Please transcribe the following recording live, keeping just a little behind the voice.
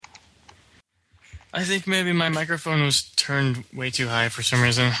I think maybe my microphone was turned way too high for some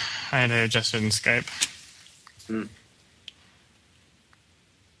reason. I had to adjust it in Skype.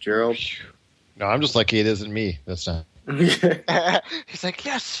 Gerald? No, I'm just lucky it isn't me this time. He's like,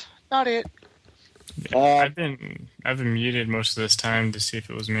 yes, not it. I've been muted most of this time to see if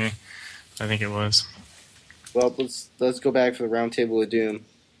it was me. I think it was. Well, let's go back for the round table of doom.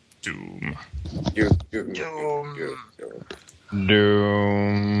 Doom.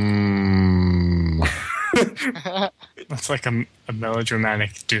 Doom. That's like a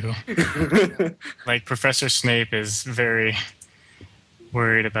melodramatic doom. Like Professor Snape is very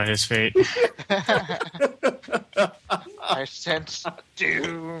worried about his fate. I sense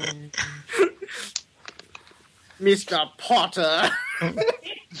doom. Mr. Potter.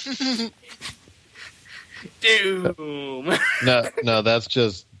 Doom. No, that's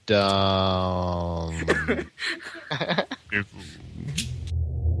just dumb.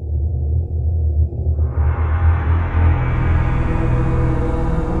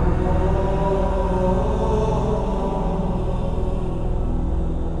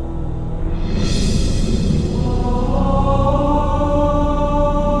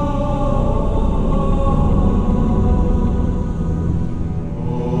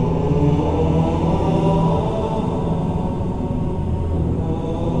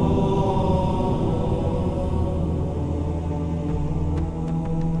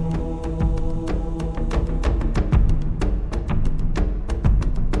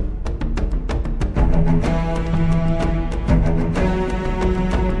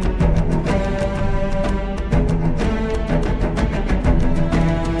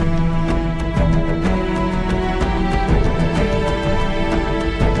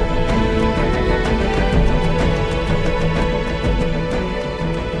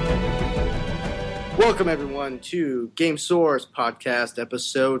 Welcome everyone to Game Source Podcast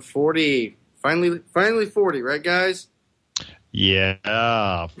episode 40. Finally 40, right guys? Yeah,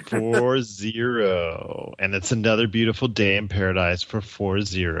 4-0. And it's another beautiful day in paradise for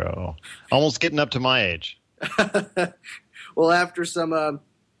 4-0. Almost getting up to my age. Well, after some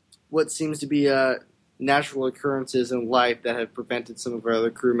what seems to be natural occurrences in life that have prevented some of our other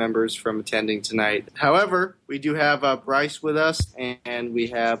crew members from attending tonight. However, we do have Bryce with us, and we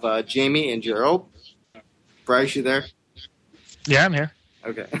have Jamie and Gerald. Bryce, you there? Yeah, I'm here.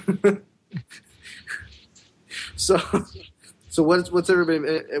 Okay. So what's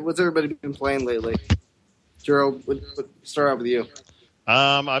everybody been playing lately? Gerald, start out with you.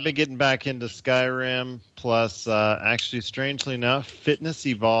 I've been getting back into Skyrim, plus, actually, strangely enough, Fitness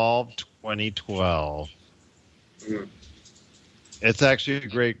Evolved 2012. Mm. It's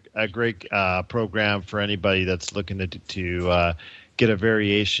actually a great program for anybody that's looking to get a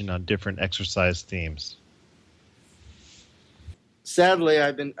variation on different exercise themes. Sadly,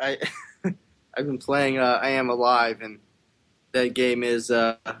 I've been playing I Am Alive, and that game is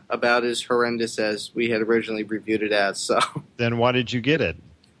about as horrendous as we had originally reviewed it as. So then, why did you get it?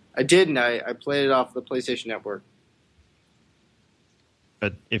 I didn't. I played it off the PlayStation Network.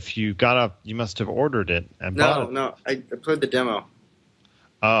 But if you you must have ordered it and bought it. No. I played the demo.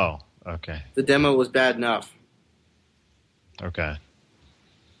 Oh, okay. The demo was bad enough. Okay.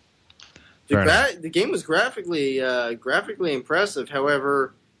 The game was graphically impressive.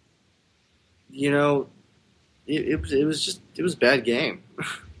 However, it was a bad game.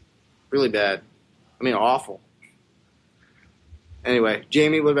 Really bad. I mean, awful. Anyway,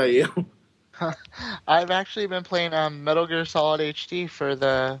 Jamie, what about you? I've actually been playing Metal Gear Solid HD for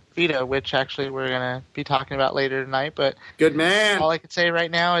the Vita, which actually we're going to be talking about later tonight. But good man. All I can say right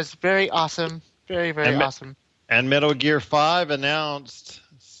now is very awesome. Very, very awesome. And Metal Gear 5 announced.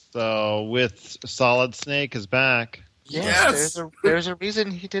 So, with Solid Snake is back. Yes! There's a reason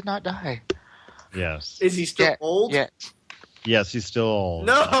he did not die. Yes. Is he still old? Yeah. Yes, he's still old.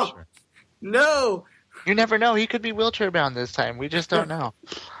 No! Sure. No! You never know. He could be wheelchair-bound this time. We just don't know.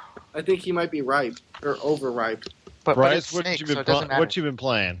 I think he might be ripe, or overripe. But Bryce, what you been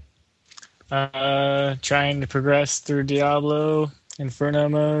playing? Trying to progress through Diablo, Inferno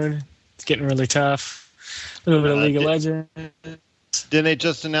mode. It's getting really tough. A little bit of League of Legends. Didn't they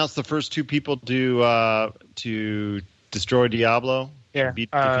just announce the first two people to destroy Diablo? Yeah,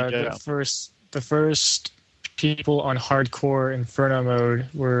 the first people on hardcore Inferno mode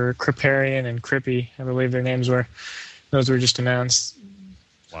were Kriparian and Crippy, I believe their names were. Those were just announced.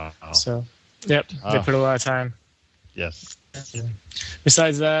 Wow. So, yep, they put a lot of time. Yes.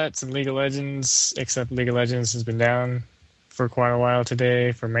 Besides that, some League of Legends, except League of Legends has been down for quite a while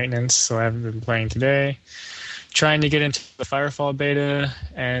today for maintenance, so I haven't been playing today. Trying to get into the Firefall beta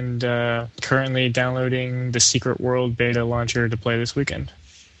and currently downloading the Secret World beta launcher to play this weekend.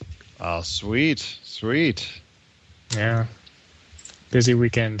 Oh, sweet. Yeah. Busy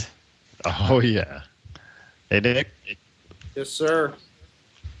weekend. Oh, yeah. Hey, Nick. Yes, sir.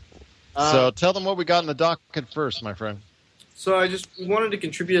 So tell them what we got in the docket first, my friend. So I just wanted to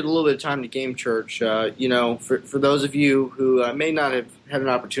contribute a little bit of time to Game Church. For those of you who may not have had an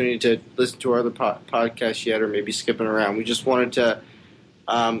opportunity to listen to our other podcasts yet, or maybe skipping around, we just wanted to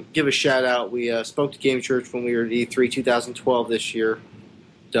give a shout out. We spoke to Game Church when we were at E3 2012 this year.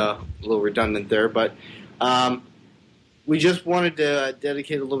 A little redundant there, but we just wanted to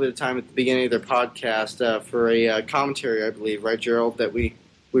dedicate a little bit of time at the beginning of their podcast for a commentary, I believe, right, Gerald? That we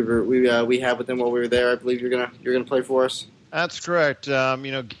had with them while we were there. I believe you're gonna play for us. That's correct.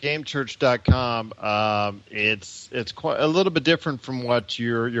 GameChurch.com. It's quite a little bit different from what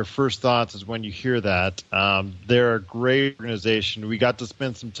your first thoughts is when you hear that. They're a great organization. We got to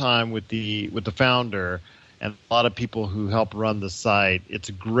spend some time with the founder and a lot of people who help run the site. It's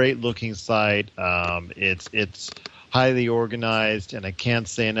a great looking site. It's highly organized, and I can't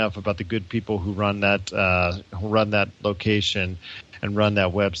say enough about the good people who run that location and run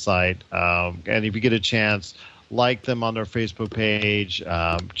that website. And if you get a chance, like them on their Facebook page,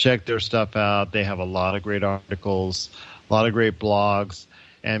 check their stuff out. They have a lot of great articles, a lot of great blogs,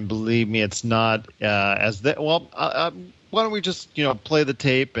 and believe me, it's not why don't we just play the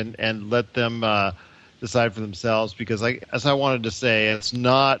tape and let them decide for themselves, because as I wanted to say, it's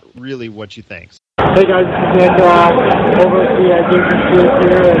not really what you think. Hey guys, this is Nick over at the Game Church here,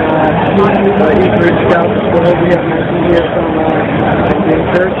 and he's reached out to the whole here from Game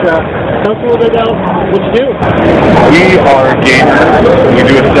Church. Tell us a little bit about what you do. We are gamers. We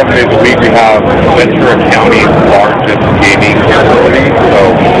do it 7 days a week. We have Ventura County's largest gaming facility, so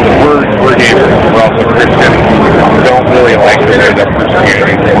we're gamers. We're also Christians. Don't really like to say that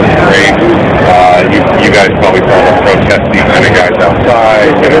Christianity is great. You guys probably call them protesting kind of guys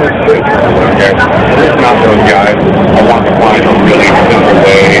outside. Okay. It's not those guys. I want to find a really simple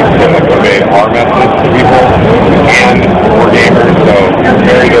way to convey our message to people, and we're gamers, so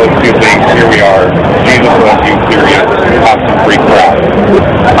marry those two things. Here we are. Jesus loves you, serious. Have some free crap.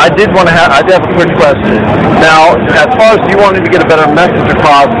 I did have a quick question. Now, as far as you wanting to get a better message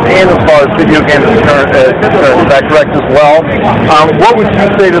across, and as far as video games is that correct as well? What would you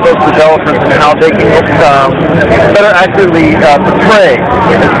say to those developers and how they can better accurately portray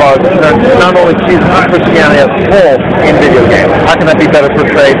as far as not only Jesus but Christianity as a whole in video games? How can that be better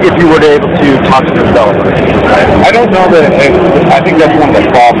portrayed if you were able to talk to the developers? I don't know that. I think that's one of the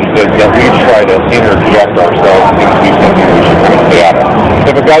problems is that we try to interject ourselves into something we should kind of stay out of.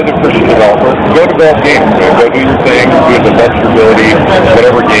 If a guy's a Christian developer, go develop games. Go do your thing, do it the best of your ability,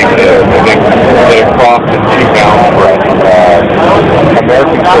 whatever game it is. I think that it crosses too bounds for us.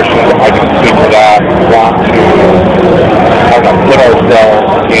 American Christians, I can speak to that, want to kind of put ourselves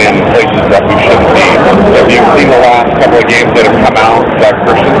in places that we shouldn't be. Have you seen the last couple of games that have come out that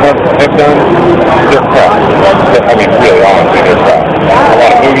Christians have done? They're crap. I mean, really, honestly, they're crap. A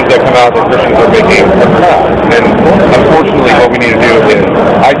lot of movies that come out that Christians are making are crap. And unfortunately, what we need to do is,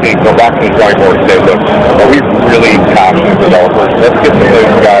 I think, go back to the drawing board and say, look, are we really passionate developers? Let's get some of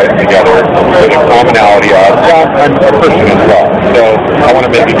those guys together with a commonality of, well, I'm a Christian as well, so I want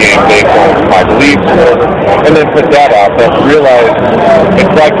to make a game based on my beliefs, and then put that out, but realize it's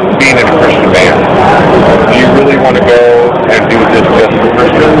like being in a Christian band. Do you really want to go and do this just for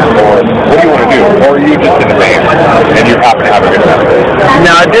Christians, or what do you want to do? Or are you just in the band, and you happen to have a good message?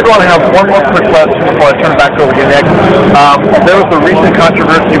 Now, I did want to have one more quick question before I turn it back over to Nick. There was a recent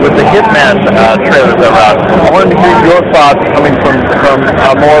controversy with the Hitman trailers that were out. I wanted to hear your thoughts coming from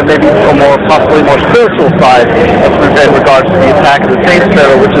possibly more spiritual side in regards to the Attack of the Saints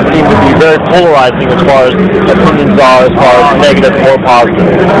trailer, which has seemed to be very polarizing as far as opinions are, as far as negative or positive.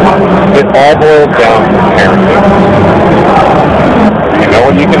 It all boils down to parenting. You know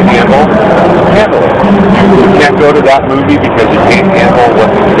what you can handle it. You can't go to that movie because you can't handle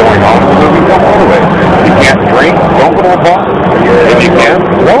what's going on in the movie, don't go to it. You can't drink, don't go to a bar. If you can,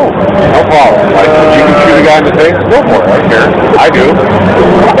 no problem. Like, if you can shoot a guy in the face, go for it. I don't care. I do.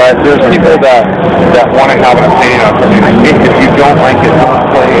 But there's people that want to have an opinion on something. If you don't like it, don't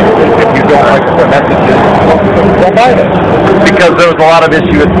play it. If you don't like the messages, don't buy it. Because there was a lot of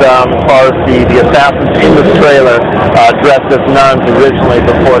issues as far as the assassins in the trailer dressed as nuns originally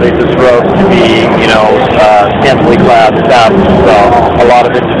before they just rose to be, scantily clad assassins. So a lot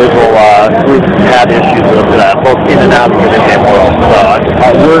of individual groups had issues with that, both in and out of the video game world. So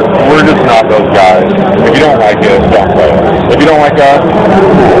we're just not those guys. If you don't like it, don't play it. If you don't like us,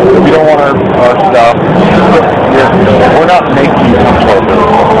 if you don't want our stuff, we're not making you some sort of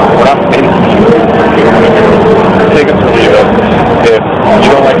business. We're not making you. Take it or leave it. If You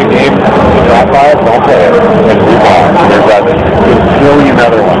don't like a game, you don't buy it, don't play it, and move on. There's a billion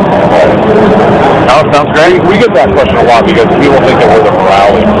other ones to play. Oh, sounds great. We get that question a lot because people think that we're the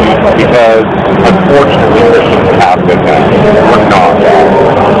morality police because, unfortunately, Christians have been that. We're not that.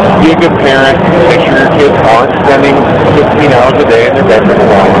 Be a good parent. Make sure your kids aren't spending 15 hours a day in their bedroom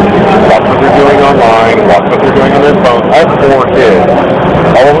alone. Watch what they're doing online. Watch what they're doing on their phones. I have 4 kids.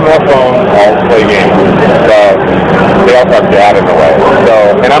 All of them have phones. All play games. So they also have dad in the way. So,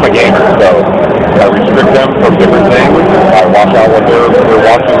 and I'm a gamer, so I restrict them from different things. I watch out what they're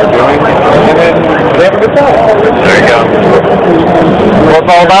watching or doing, and then they have a good time. There you go. What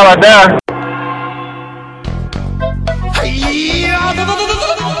it's all about right there.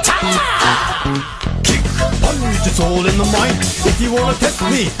 Kick, punch, it's all in the mind. If you wanna test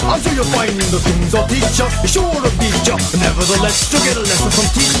me, I'm sure you'll find the things I'll teach ya. Be sure to beat ya. Nevertheless, you'll get a lesson from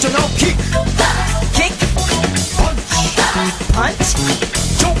teacher. Now kick, Kick, punch, punch,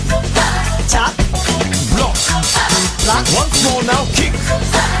 chop, chop, block. block, Once more now, kick,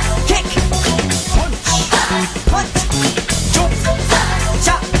 kick, punch, punch, chop,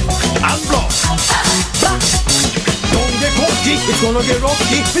 chop, and block. block. Don't get cocky, it's gonna get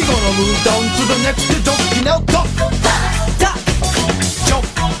rocky. We're gonna move down to the next jockey. Now duck, Duck, jump,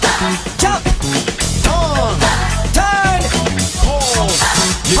 jump, turn, turn, pause.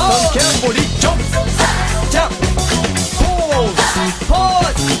 Listen Pause. carefully, jump, jump, pause,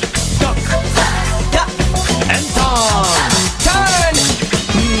 pause, duck, duck, and turn. turn.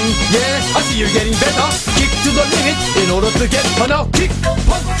 Yeah, I see you're getting better. Kick to the limit in order to get her now. Kick, punch,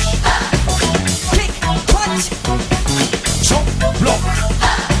 Kick, punch, chop, block,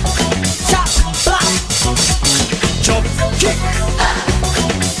 chop, block, chop, kick,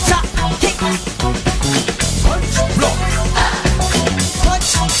 chop, kick, punch, block. punch,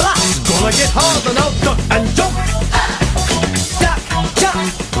 block, Gonna get harder now. Duck and jump, duck, jump,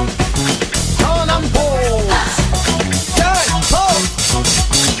 turn and pause. turn, pose,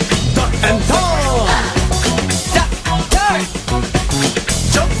 Duck and turn, duck, turn,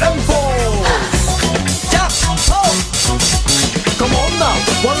 jump and pause. jump, pose. Come on now,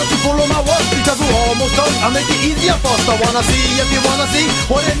 why don't you follow my words because we're almost done. I'll make it easier first. I wanna see if you wanna see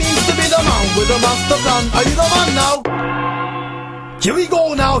what it means to be the man with a master plan. Are you the man now? Here we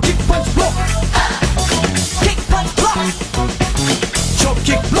go now. Kick, punch, block, Kick, punch, block, chop,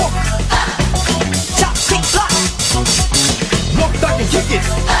 kick, block, chop, kick, block, block, duck and kick it.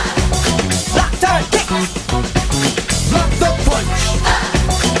 block, turn, kick, Block, duck, punch,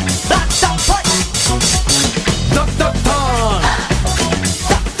 block, duck, punch, duck, duck, turn,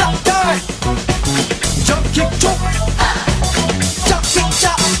 duck, duck, turn, jump, kick, chop, chop, kick,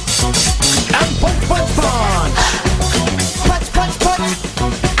 chop, and punch, punch, punch. punch, punch, punch.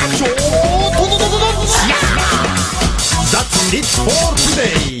 That's it for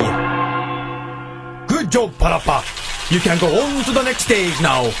today. Good job, Parappa. You can go on to the next stage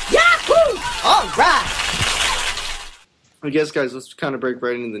now. Yahoo! All right. I guess, guys, let's kind of break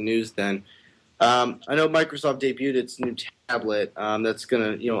right into the news then. I know Microsoft debuted its new tablet that's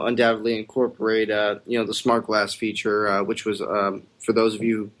going to, undoubtedly incorporate, the Smart Glass feature, which was, for those of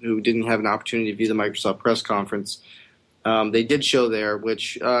you who didn't have an opportunity to view the Microsoft press conference, they did show there,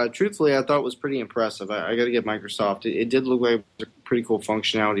 which, truthfully, I thought was pretty impressive. I got to give Microsoft. It did look like pretty cool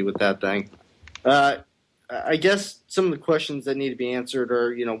functionality with that thing. I guess some of the questions that need to be answered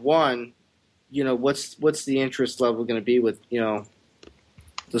are, one, what's the interest level going to be with, the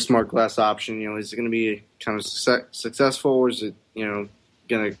smart glass option? Is it going to be kind of successful, or is it, going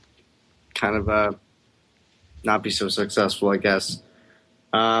to kind of not be so successful, I guess?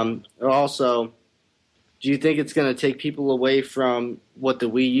 Also, do you think it's going to take people away from what the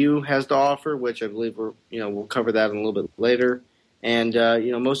Wii U has to offer, which I believe we'll cover that in a little bit later? And,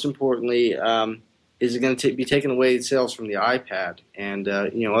 most importantly, is it going to be taking away sales from the iPad and,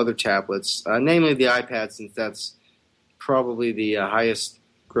 other tablets, namely the iPad, since that's probably the highest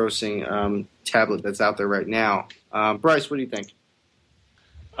grossing tablet that's out there right now. Bryce, what do you think?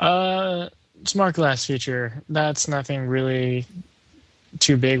 Smart glass feature, that's nothing really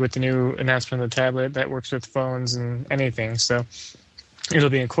too big with the new announcement of the tablet that works with phones and anything. So it'll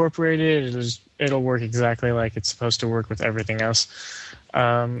be incorporated. It'll work exactly like it's supposed to work with everything else.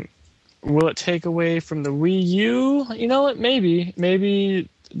 Will it take away from the Wii U? You know what? Maybe. Maybe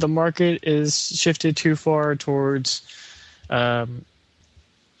the market is shifted too far towards apps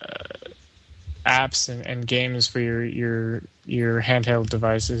and games for your handheld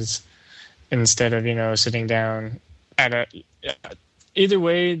devices instead of sitting down at a. Either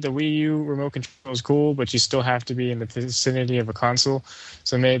way, the Wii U remote control is cool, but you still have to be in the vicinity of a console.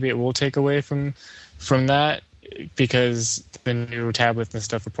 So maybe it will take away from that. because the new tablets and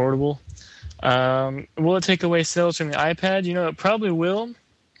stuff are portable. Will it take away sales from the iPad? It probably will.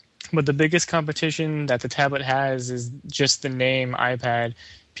 But the biggest competition that the tablet has is just the name iPad.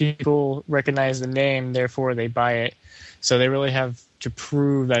 People recognize the name, therefore they buy it. So they really have to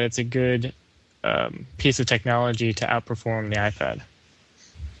prove that it's a good piece of technology to outperform the iPad.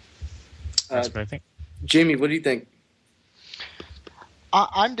 That's what I think. Jamie, what do you think?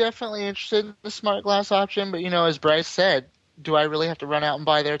 I'm definitely interested in the smart glass option, but as Bryce said, do I really have to run out and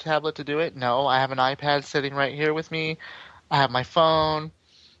buy their tablet to do it? No, I have an iPad sitting right here with me. I have my phone.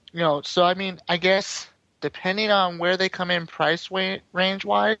 So I guess depending on where they come in price range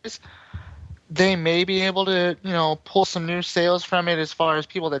wise, they may be able to, pull some new sales from it as far as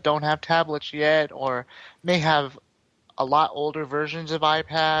people that don't have tablets yet or may have a lot older versions of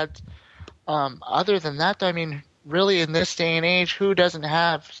iPads. Other than that, really in this day and age, who doesn't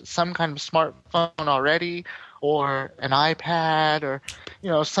have some kind of smartphone already or an iPad or,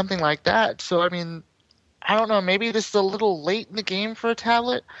 something like that? So, I don't know. Maybe this is a little late in the game for a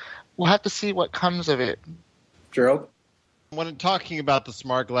tablet. We'll have to see what comes of it. Gerald? When talking about the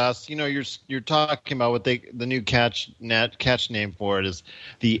smart glass, you're talking about what the new catch name for it is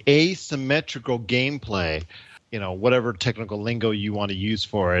the asymmetrical gameplay. Whatever technical lingo you want to use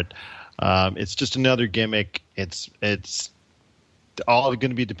for it. It's just another gimmick. It's all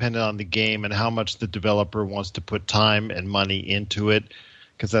going to be dependent on the game and how much the developer wants to put time and money into it,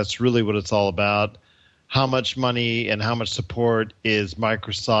 because that's really what it's all about. How much money and how much support is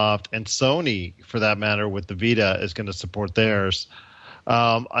Microsoft and Sony, for that matter, with the Vita, is going to support theirs.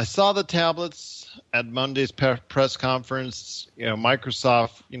 I saw the tablets at Monday's press conference.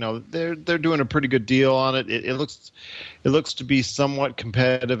 Microsoft, they're doing a pretty good deal on it. It looks to be somewhat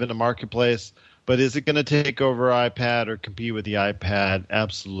competitive in the marketplace. But is it going to take over iPad or compete with the iPad?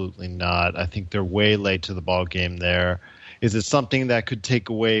 Absolutely not. I think they're way late to the ball game there. Is it something that could take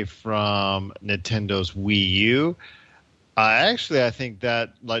away from Nintendo's Wii U? I think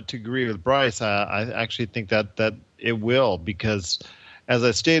that, to agree with Bryce, I actually think that it will, because as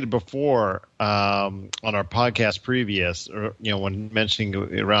I stated before on our podcast previous, when mentioning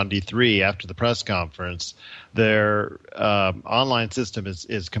around E3 after the press conference, their online system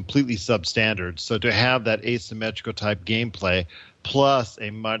is completely substandard. So to have that asymmetrical type gameplay plus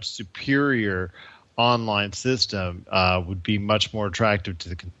a much superior online system would be much more attractive to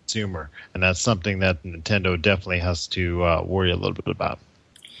the consumer, and that's something that Nintendo definitely has to worry a little bit about.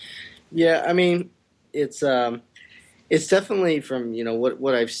 Yeah, it's definitely from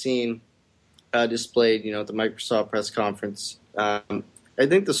what I've seen displayed at the Microsoft press conference. I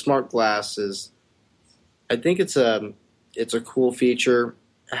think the smart glass it's a cool feature.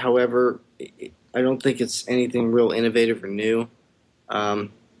 However, I don't think it's anything real innovative or new.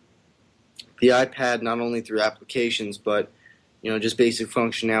 The iPad, not only through applications, but just basic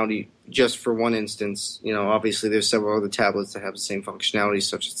functionality. Just for one instance, obviously there's several other tablets that have the same functionality,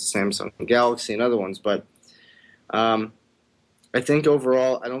 such as the Samsung Galaxy and other ones. But I think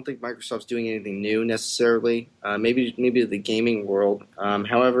overall, I don't think Microsoft's doing anything new necessarily. Maybe the gaming world.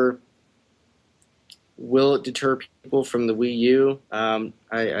 However, will it deter people from the Wii U? I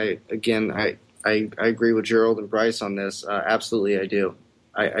agree with Gerald and Bryce on this. Absolutely, I do.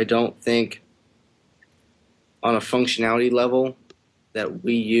 I don't think on a functionality level that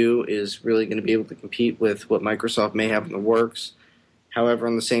Wii U is really going to be able to compete with what Microsoft may have in the works. However,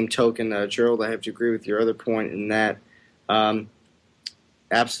 on the same token, Gerald, I have to agree with your other point in that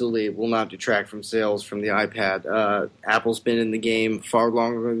absolutely it will not detract from sales from the iPad. Apple's been in the game far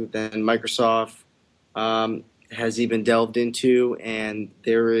longer than Microsoft has even delved into, and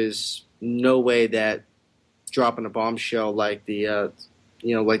there is no way that dropping a bombshell like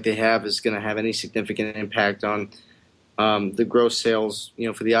like they have is going to have any significant impact on the gross sales,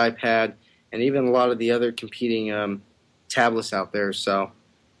 for the iPad and even a lot of the other competing tablets out there. So,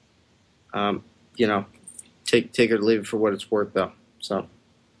 take it or leave it for what it's worth, though. So,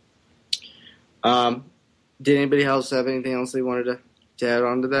 did anybody else have anything else they wanted to add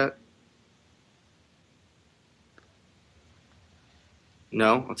on to that?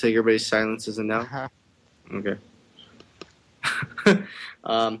 No? I'll take everybody's silence as a no. Okay.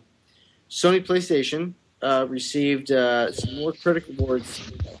 Sony PlayStation received some more critical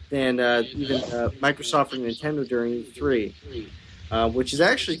awards than even Microsoft and Nintendo during E3, which is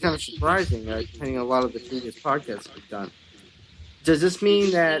actually kind of surprising, depending on a lot of the previous podcasts we've done. Does this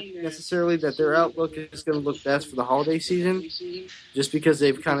mean that necessarily that their outlook is going to look best for the holiday season, just because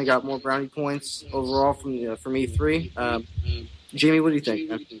they've kind of got more brownie points overall from E3? Jamie, what do you think,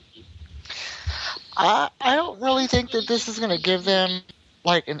 man? I don't really think that this is going to give them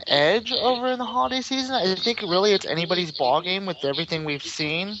like an edge over in the holiday season. I think really it's anybody's ball game with everything we've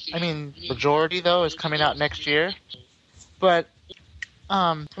seen. I mean, majority though is coming out next year. But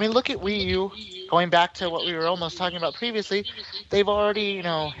I mean, look at Wii U. Going back to what we were almost talking about previously, they've already,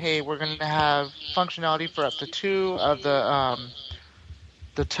 hey, we're going to have functionality for up to 2 of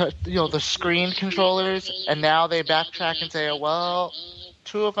the screen controllers, and now they backtrack and say, oh, well,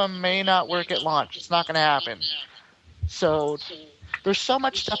 2 of them may not work at launch. It's not going to happen. So there's so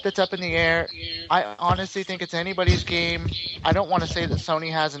much stuff that's up in the air. I honestly think it's anybody's game. I don't want to say that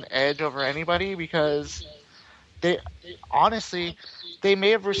Sony has an edge over anybody because they may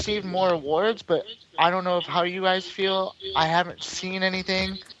have received more awards, but I don't know how you guys feel. I haven't seen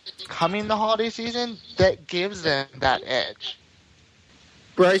anything coming the holiday season that gives them that edge.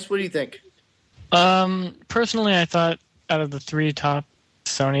 Bryce, what do you think? Personally, I thought out of the 3 top,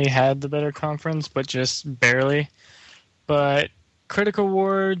 Sony had the better conference, but just barely. But Critic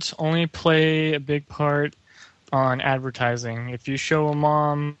Awards only play a big part on advertising. If you show a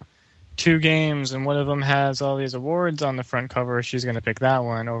mom 2 games and one of them has all these awards on the front cover, she's going to pick that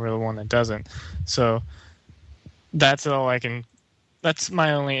one over the one that doesn't. So that's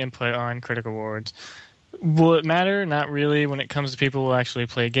my only input on Critic Awards. Will it matter? Not really. When it comes to people who actually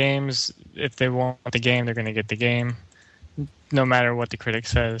play games, if they want the game, they're going to get the game, no matter what the critic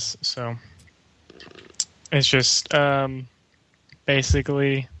says. So it's just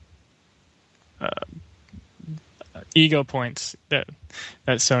basically ego points that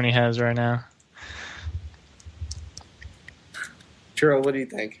Sony has right now. Churro, what do you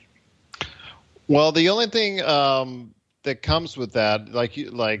think? Well, the only thing that comes with that,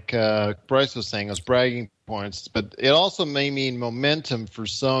 like Bryce was saying, is bragging points, but it also may mean momentum for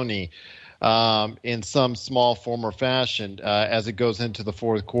Sony in some small form or fashion as it goes into the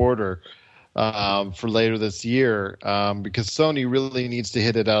fourth quarter for later this year, because Sony really needs to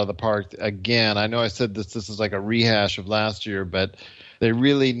hit it out of the park again. I know I said this is like a rehash of last year, but they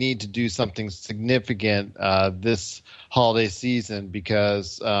really need to do something significant this holiday season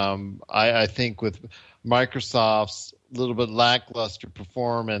because I think with Microsoft's little bit lackluster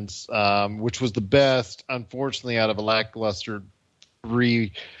performance, which was the best, unfortunately, out of a lackluster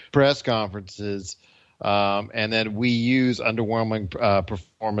 3 press conferences, and then Wii U's underwhelming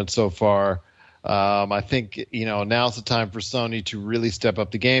performance so far. I think now's the time for Sony to really step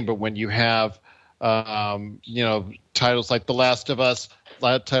up the game. But when you have titles like The Last of Us,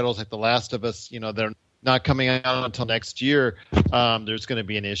 they're not coming out until next year. There's going to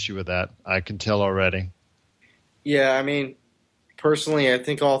be an issue with that. I can tell already. Yeah, I mean, personally, I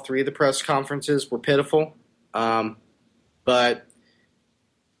think all 3 of the press conferences were pitiful. But I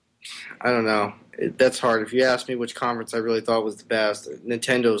don't know. That's hard. If you ask me which conference I really thought was the best,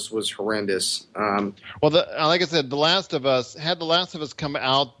 Nintendo's was horrendous. Well, like I said, The Last of Us come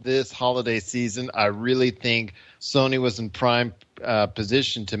out this holiday season, I really think Sony was in prime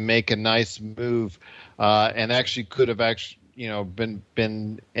position to make a nice move and actually could have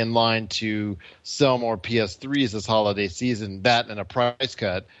been in line to sell more PS3s this holiday season, that and a price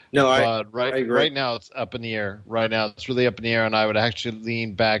cut. No, I agree. Right now it's up in the air. Right now it's really up in the air, and I would actually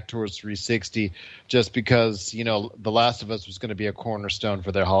lean back towards 360 just because, The Last of Us was going to be a cornerstone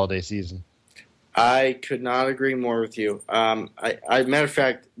for their holiday season. I could not agree more with you. Matter of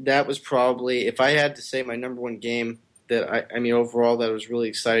fact, that was probably, if I had to say my number one game that overall that I was really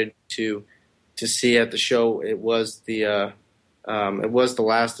excited to see at the show, it was The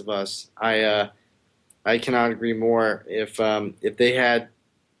Last of Us. I cannot agree more. If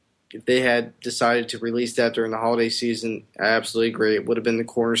they had decided to release that during the holiday season, I absolutely agree. It would have been the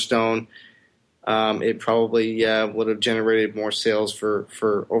cornerstone. It probably would have generated more sales for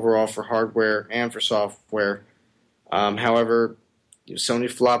overall for hardware and for software. However,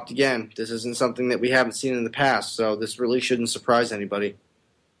 Sony flopped again. This isn't something that we haven't seen in the past, so this really shouldn't surprise anybody.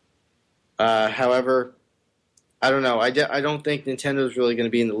 However, I don't know. I don't think Nintendo's really going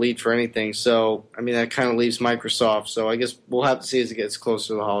to be in the lead for anything. So, that kind of leaves Microsoft. So I guess we'll have to see as it gets closer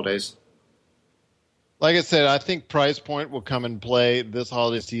to the holidays. Like I said, I think price point will come and play this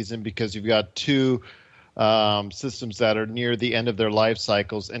holiday season because you've got 2 systems that are near the end of their life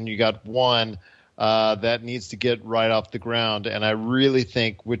cycles, and you got one that needs to get right off the ground. And I really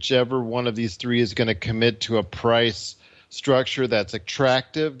think whichever one of these 3 is going to commit to a price structure that's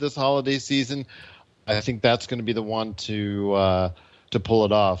attractive this holiday season, I think that's going to be the one to pull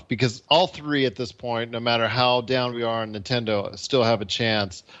it off, because all 3 at this point, no matter how down we are on Nintendo, still have a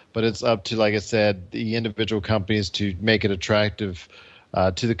chance. But it's up to, like I said, the individual companies to make it attractive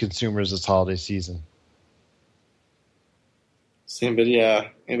to the consumers this holiday season. Anybody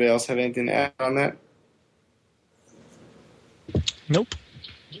else have anything to add on that? Nope.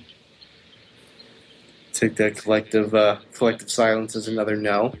 Take that collective silence as another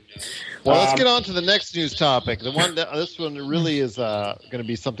no. Well, let's get on to the next news topic. This one really is going to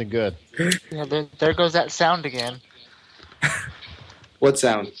be something good. Yeah, there goes that sound again. What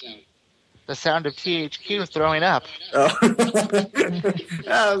sound? The sound of THQ throwing up. Oh.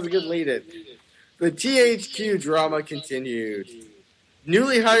 That was a good lead-in. The THQ drama continued.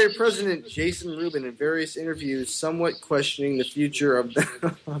 Newly hired President Jason Rubin in various interviews somewhat questioning the future of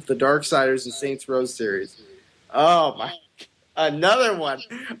the Darksiders and Saints Row series. Oh my, another one.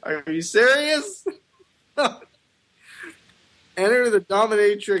 Are you serious? Enter the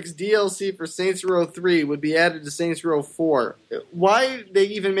Dominatrix DLC for Saints Row 3 would be added to Saints Row 4. Why they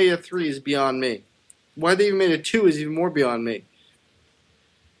even made a 3 is beyond me. Why they even made a 2 is even more beyond me.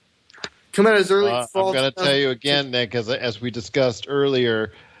 Come out as early fall. I'm going to tell you again, Nick, as we discussed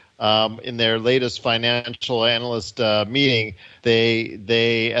earlier, in their latest financial analyst meeting,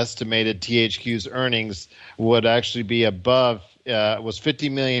 they estimated THQ's earnings would actually be above. Was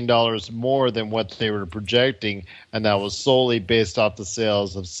 $50 million more than what they were projecting, and that was solely based off the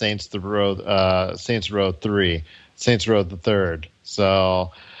sales of Saints Row the Third.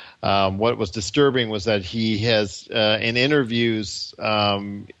 So, what was disturbing was that he has, in interviews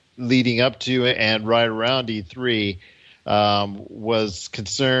leading up to and right around E3, was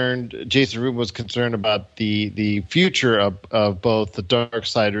concerned. Jason Rubin was concerned about the future of both the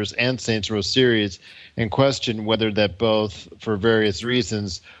Darksiders and Saints Row series, and questioned whether that both, for various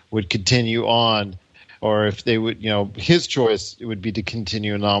reasons, would continue on, or if they would, his choice would be to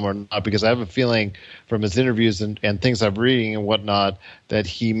continue on or not. Because I have a feeling from his interviews and things I'm reading and whatnot that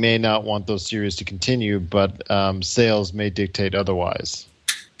he may not want those series to continue, but sales may dictate otherwise.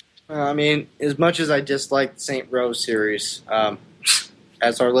 I mean, as much as I dislike the Saint Row series,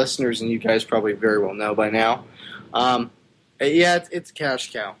 as our listeners and you guys probably very well know by now, it's a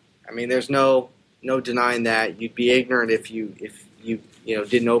cash cow. I mean, there's no denying that. You'd be ignorant if you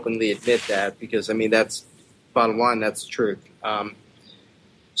didn't openly admit that, because I mean that's bottom line. That's the truth.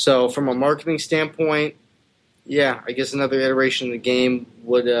 So from a marketing standpoint, yeah, I guess another iteration of the game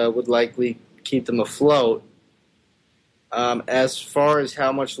would likely keep them afloat. As far as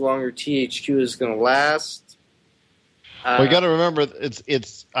how much longer THQ is going to last, we got to remember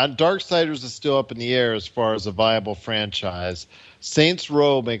it's Darksiders is still up in the air as far as a viable franchise. Saints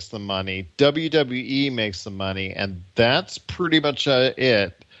Row makes the money, WWE makes the money, and that's pretty much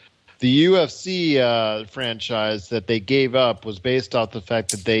it. The UFC franchise that they gave up was based off the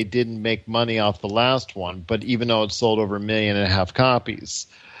fact that they didn't make money off the last one, but even though it sold over 1.5 million copies.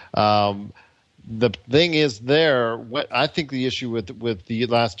 The thing is what I think the issue with the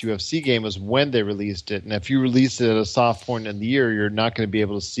last UFC game was when they released it. And if you release it at a soft point in the year, you're not going to be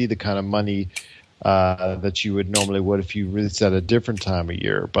able to see the kind of money that you would normally would if you release at a different time of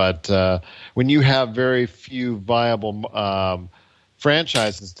year. But when you have very few viable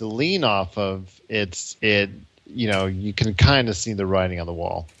franchises to lean off of, you can kind of see the writing on the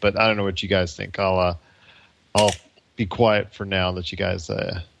wall. But I don't know what you guys think. I'll be quiet for now and let you guys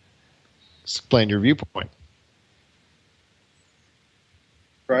explain your viewpoint.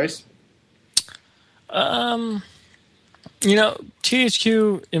 Bryce?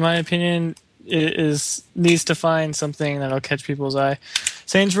 THQ, in my opinion, needs to find something that'll catch people's eye.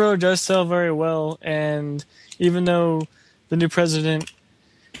 Saints Row does sell very well, and even though the new president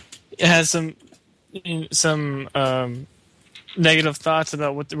has some negative thoughts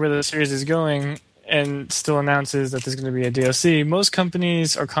about where the series is going, and still announces that there's going to be a DLC, most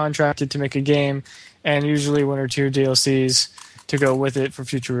companies are contracted to make a game, and usually 1 or 2 DLCs to go with it for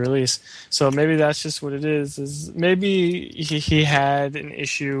future release. So maybe that's just what it is maybe he had an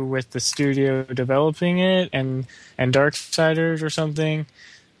issue with the studio developing it and Darksiders or something,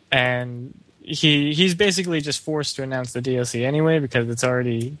 and he's basically just forced to announce the DLC anyway because it's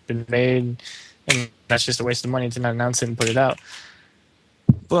already been made, and that's just a waste of money to not announce it and put it out.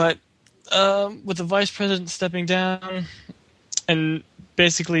 But with the vice president stepping down and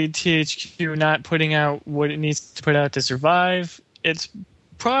basically THQ not putting out what it needs to put out to survive, it's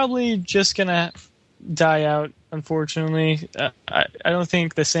probably just going to die out, unfortunately. I don't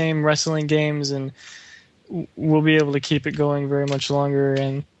think the same wrestling games and will be able to keep it going very much longer,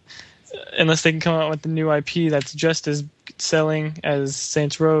 and unless they can come out with a new IP that's just as selling as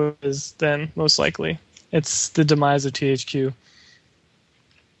Saints Row is, then most likely it's the demise of THQ.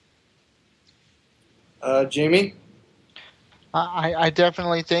 Jamie? I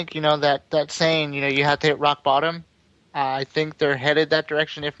definitely think, that saying, you have to hit rock bottom. I think they're headed that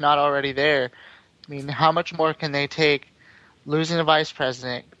direction, if not already there. I mean, how much more can they take losing a vice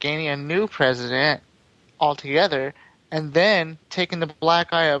president, gaining a new president altogether, and then taking the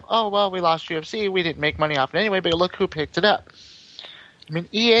black eye of, oh, well, we lost UFC, we didn't make money off it anyway, but look who picked it up. I mean,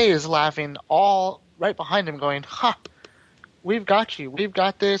 EA is laughing all right behind him going, ha, we've got you, we've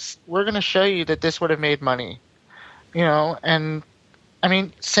got this, we're going to show you that this would have made money. And, I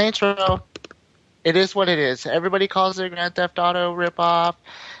mean, Saints Row, it is what it is. Everybody calls it a Grand Theft Auto ripoff,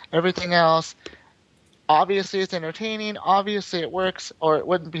 everything else. Obviously, it's entertaining. Obviously, it works, or it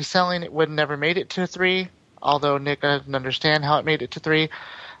wouldn't be selling. It would never made it to 3, although Nick doesn't understand how it made it to 3.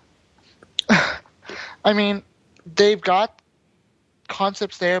 I mean, they've got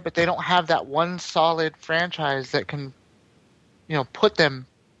concepts there, but they don't have that one solid franchise that can, put them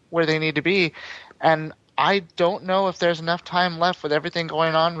where they need to be. And I don't know if there's enough time left with everything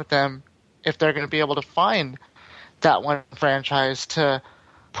going on with them, if they're going to be able to find that one franchise to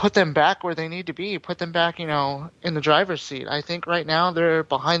put them back where they need to be, put them back, in the driver's seat. I think right now they're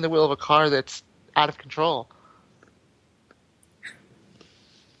behind the wheel of a car that's out of control.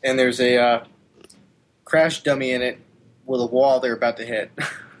 And there's a crash dummy in it with a wall they're about to hit.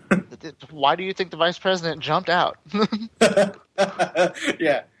 Why do you think the vice president jumped out?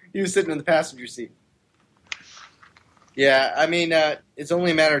 Yeah, he was sitting in the passenger seat. Yeah, I mean, it's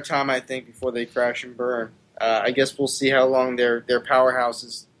only a matter of time, I think, before they crash and burn. I guess we'll see how long their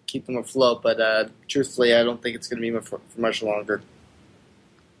powerhouses keep them afloat, but truthfully, I don't think it's going to be for much longer.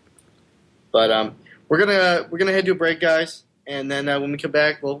 But we're gonna head to a break, guys, and then when we come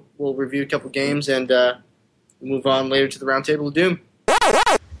back, we'll review a couple games and move on later to the Roundtable of Doom.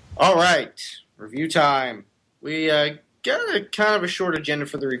 All right, review time. We got a kind of a short agenda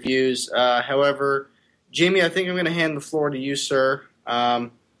for the reviews. However, Jamie, I think I'm going to hand the floor to you, sir.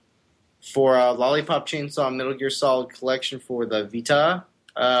 For Lollipop Chainsaw Metal Gear Solid Collection for the Vita.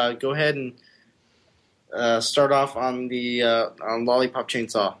 Go ahead and start off on the on Lollipop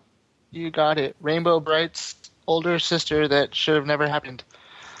Chainsaw. You got it. Rainbow Bright's older sister that should have never happened.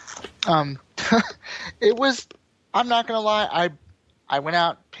 It was, I'm not going to lie, I went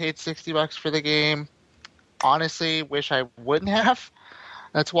out, paid $60 for the game. Honestly, wish I wouldn't have.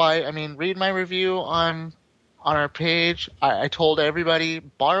 That's why, I mean, read my review on our page. I told everybody,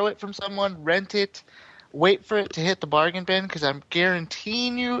 borrow it from someone, rent it, wait for it to hit the bargain bin, because I'm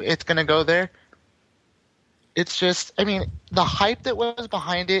guaranteeing you it's going to go there. It's just, I mean, the hype that was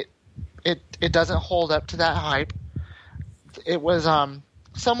behind it, it doesn't hold up to that hype. It was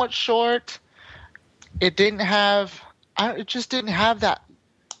somewhat short. It didn't have, it just didn't have that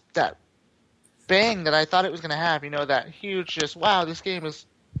bang that I thought it was going to have, that huge just, wow, this game is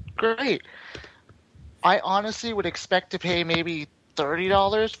great. I honestly would expect to pay maybe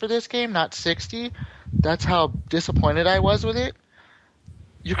 $30 for this game, not $60. That's how disappointed I was with it.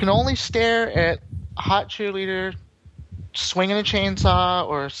 You can only stare at a hot cheerleader swinging a chainsaw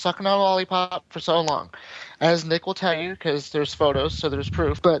or sucking on a lollipop for so long. As Nick will tell you, because there's photos, so there's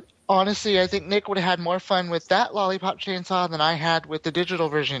proof. But honestly, I think Nick would have had more fun with that lollipop chainsaw than I had with the digital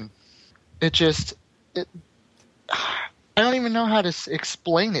version. I don't even know how to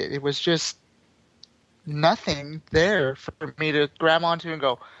explain it. It was just nothing there for me to grab onto and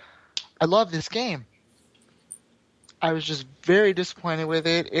go, I love this game. I was just very disappointed with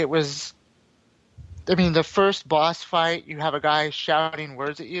it. It was, I mean, the first boss fight, you have a guy shouting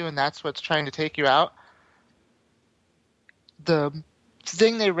words at you, and that's what's trying to take you out. The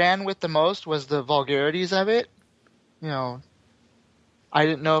thing they ran with the most was the vulgarities of it. I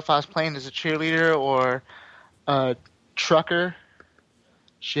didn't know if I was playing as a cheerleader or a trucker.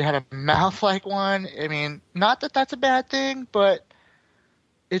 She had a mouth like one. I mean, not that that's a bad thing, but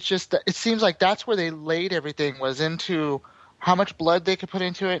it's just that it seems like that's where they laid everything, was into how much blood they could put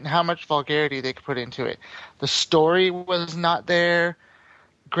into it and how much vulgarity they could put into it. The story was not there.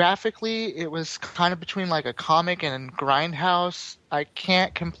 Graphically, it was kind of between like a comic and Grindhouse. I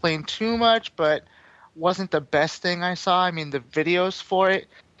can't complain too much, but wasn't the best thing I saw. I mean, the videos for it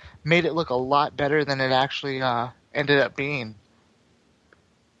made it look a lot better than it actually ended up being.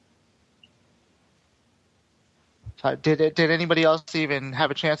 So did anybody else even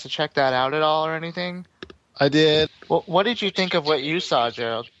have a chance to check that out at all or anything? I did. Well, what did you think of what you saw,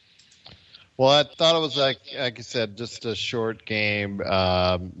 Gerald? Well, I thought it was like I said, just a short game.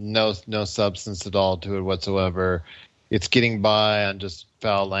 No substance at all to it whatsoever. It's getting by on just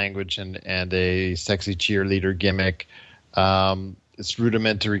foul language and a sexy cheerleader gimmick. It's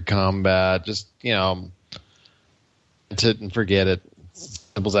rudimentary combat. Just hit it and forget it.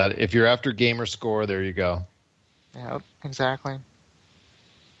 Simple as that. If you're after gamer score, there you go. Yeah, exactly.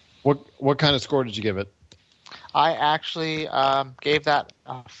 What kind of score did you give it? I actually gave that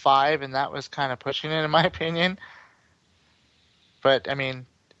a 5, and that was kind of pushing it in my opinion. But I mean,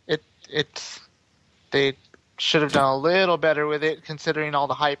 they should have done a little better with it, considering all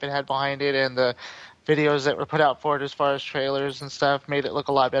the hype it had behind it and the videos that were put out for it as far as trailers and stuff made it look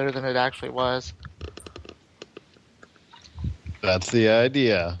a lot better than it actually was. That's the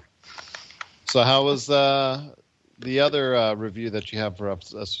idea. So how was the other review that you have for us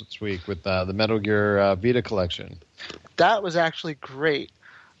this week with the Metal Gear Vita collection? That was actually great.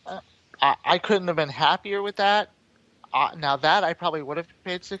 I couldn't have been happier with that. Now that I probably would have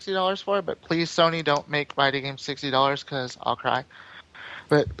paid $60 for, but please Sony, don't make fighting games $60 because I'll cry.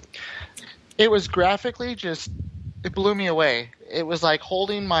 But it was graphically it blew me away. It was like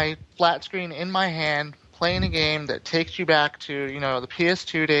holding my flat screen in my hand, playing a game that takes you back to, the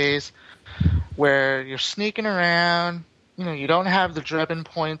PS2 days where you're sneaking around. You don't have the Drebin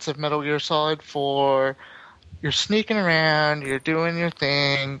points of Metal Gear Solid 4. You're sneaking around, you're doing your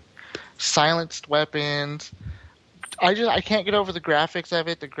thing, silenced weapons. I can't get over the graphics of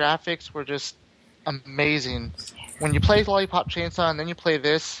it. The graphics were just amazing. When you play Lollipop Chainsaw and then you play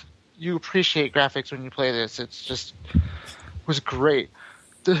this, you appreciate graphics when you play this. It was great.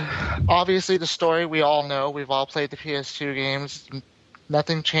 Obviously, the story we all know. We've all played the PS2 games.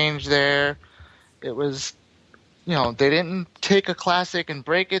 Nothing changed there. It was, they didn't take a classic and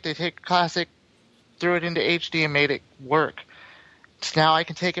break it. They take a classic, threw it into HD, and made it work. So now I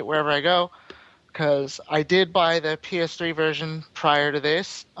can take it wherever I go. Because I did buy the PS3 version prior to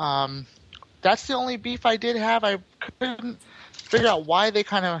this. That's the only beef I did have. I couldn't figure out why they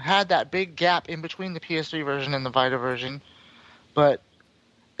kind of had that big gap in between the PS3 version and the Vita version. But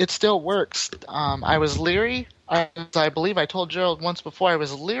it still works. I was leery. I believe I told Gerald once before, I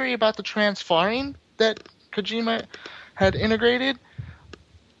was leery about the transfarring that Kojima had integrated.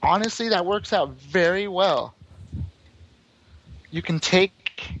 Honestly, that works out very well. You can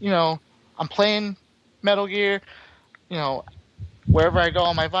take, I'm playing Metal Gear, wherever I go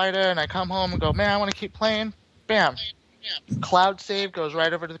on my Vita, and I come home and go, man, I want to keep playing. Bam. Cloud save goes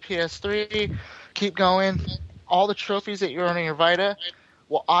right over to the PS3. Keep going. All the trophies that you earn on your Vita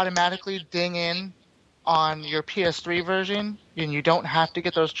will automatically ding in on your PS3 version, and you don't have to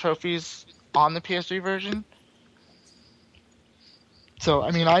get those trophies on the PS3 version. So,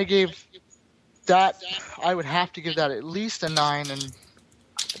 I gave that, I would have to give that at least a 9, and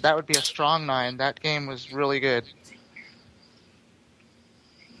that would be a strong 9. That game was really good.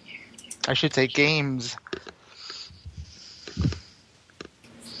 I should say games.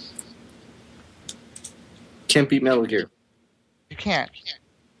 Can't beat Metal Gear. You can't.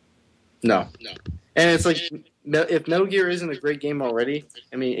 No. And it's like, if Metal Gear isn't a great game already,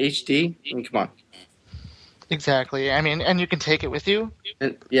 HD, come on. Exactly. And you can take it with you.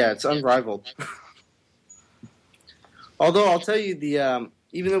 And, yeah, it's unrivaled. Although I'll tell you,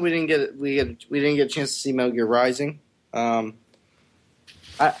 even though we didn't get a chance to see Metal Gear Rising, just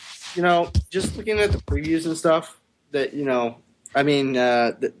looking at the previews and stuff that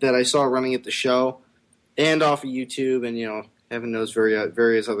that I saw running at the show, and off of YouTube, and heaven knows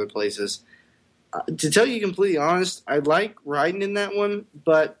various other places. To tell you completely honest, I like riding in that one,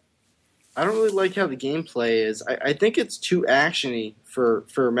 but I don't really like how the gameplay is. I think it's too actiony for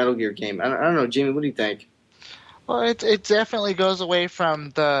a Metal Gear game. I don't know, Jamie, what do you think? Well, it definitely goes away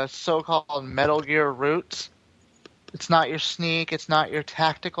from the so-called Metal Gear roots. It's not your sneak, it's not your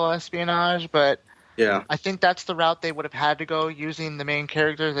tactical espionage, but yeah, I think that's the route they would have had to go using the main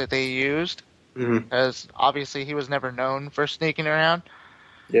character that they used, because obviously he was never known for sneaking around.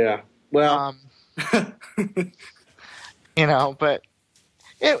 Yeah, well, but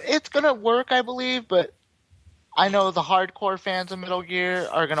it's gonna work, I believe. But I know the hardcore fans of Metal Gear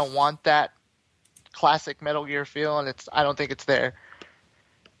are gonna want that classic Metal Gear feel, and I don't think it's there.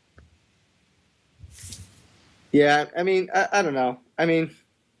 Yeah, I don't know.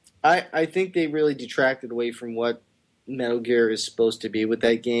 I think they really detracted away from what Metal Gear is supposed to be with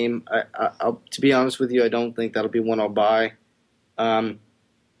that game. I'll, to be honest with you, I don't think that'll be one I'll buy.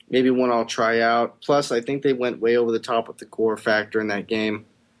 Maybe one I'll try out. Plus, I think they went way over the top with the core factor in that game.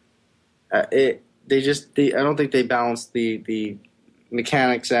 I don't think they balanced the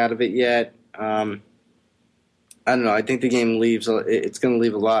mechanics out of it yet. I don't know. I think the game it's going to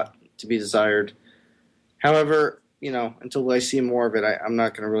leave a lot to be desired. However, until I see more of it, I'm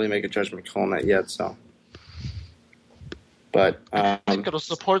not going to really make a judgment call on that yet. So, but I think it'll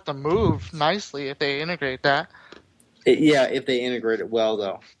support the move nicely if they integrate that. If they integrate it well,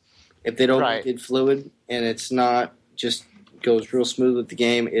 though. If they don't make it fluid and it's not just goes real smooth with the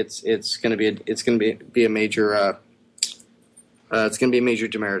game, it's going to be a major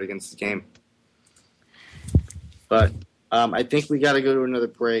demerit against the game. But I think we got to go to another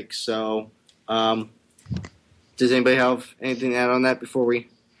break. So, does anybody have anything to add on that before we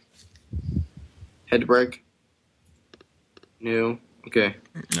head to break? No. Okay.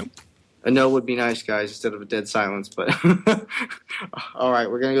 Nope. A no would be nice, guys, instead of a dead silence. But all right,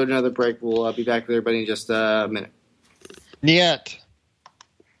 we're gonna go to another break. We'll be back with everybody in just a minute. Niet.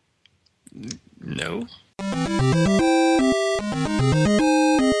 No.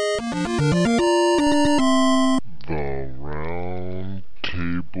 The Round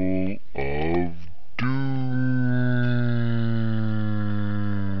Table of Doom.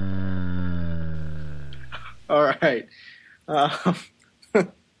 All right.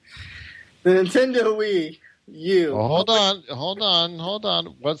 The Nintendo Wii U. Oh, hold on.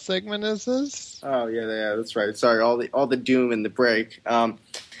 What segment is this? Oh yeah, that's right. Sorry, all the doom in the break.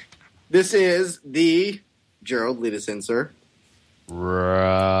 This is the Gerald. Lead us in, sir.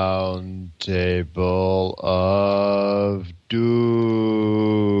 Round Table of Doom.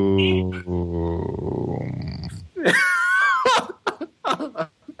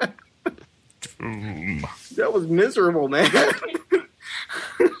 That was miserable, man.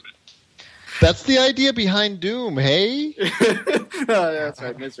 That's the idea behind Doom, hey? Oh, that's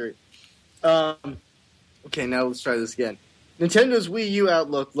right, misery. Okay, now let's try this again. Nintendo's Wii U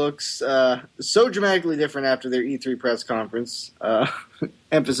outlook looks so dramatically different after their E3 press conference.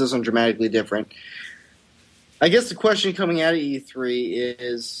 Emphasis on dramatically different. I guess the question coming out of E3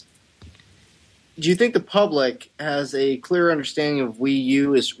 is, do you think the public has a clear understanding of Wii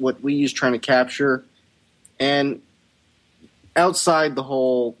U, is what Wii U is trying to capture? And outside the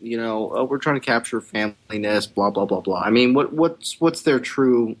whole, we're trying to capture familyness, blah, blah, blah, blah. I mean, what's their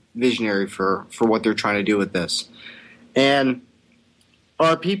true visionary for what they're trying to do with this? And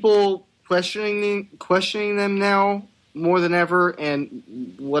are people questioning them now more than ever? And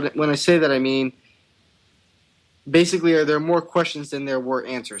when I say that, I mean, basically, are there more questions than there were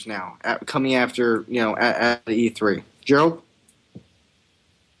answers now coming after, at the E3? Gerald?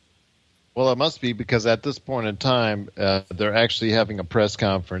 Well, it must be, because at this point in time, they're actually having a press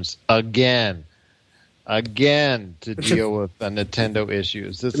conference again to deal with the Nintendo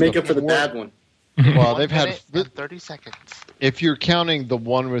issues. To make up for the bad one. Well, they've had 30 seconds. If you're counting the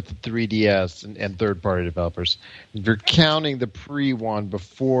one with the 3DS and third-party developers, if you're counting the pre-one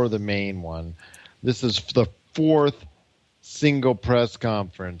before the main one, this is the fourth single press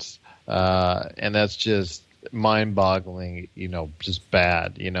conference, and that's just mind-boggling. Just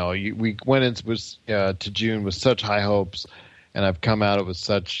bad. We went into to June with such high hopes, and I've come out with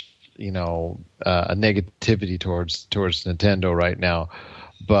such a negativity towards Nintendo right now.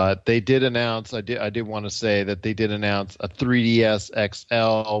 But they did announce. I did want to say that they did announce a 3DS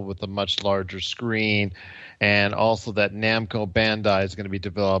XL with a much larger screen, and also that Namco Bandai is going to be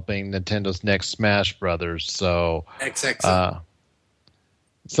developing Nintendo's next Smash Brothers. So XXL.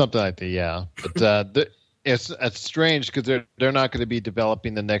 Something like that, yeah. But it's strange because they're not going to be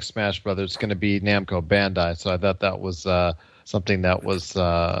developing the next Smash Brothers. It's going to be Namco Bandai. So I thought that was something that was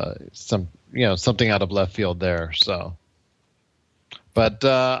something out of left field there. So. But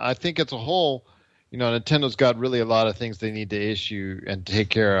I think as a whole, Nintendo's got really a lot of things they need to issue and take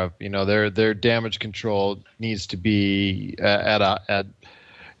care of. Their damage control needs to be at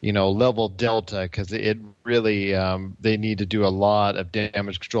level delta, because it really they need to do a lot of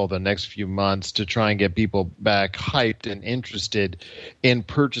damage control the next few months to try and get people back hyped and interested in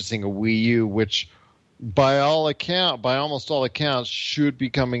purchasing a Wii U, which by almost all accounts should be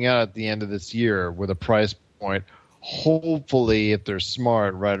coming out at the end of this year with a price point. Hopefully, if they're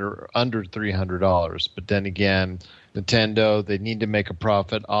smart, right under $300. But then again, Nintendo, they need to make a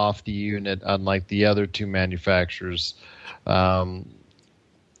profit off the unit, unlike the other two manufacturers. So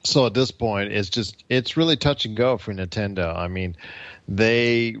at this point, it's really touch and go for Nintendo. I mean,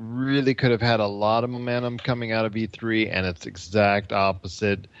 they really could have had a lot of momentum coming out of E3, and it's exact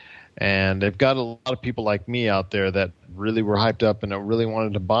opposite. And they've got a lot of people like me out there that really were hyped up and really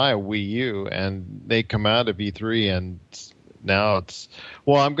wanted to buy a Wii U, and they come out of E3 and now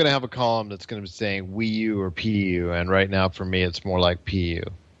I'm going to have a column that's going to be saying Wii U or PU, and right now for me it's more like PU.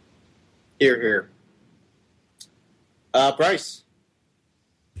 Here. Bryce?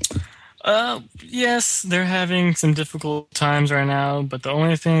 Yes, they're having some difficult times right now, but the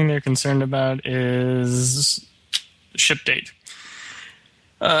only thing they're concerned about is ship date.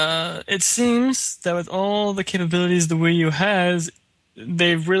 It seems that with all the capabilities the Wii U has,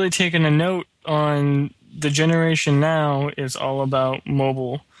 they've really taken a note on the generation now is all about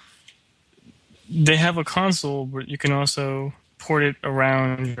mobile. They have a console where you can also port it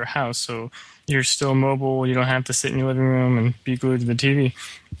around your house, so you're still mobile. You don't have to sit in your living room and be glued to the TV.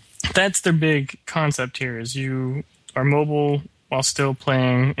 That's their big concept here, is you are mobile while still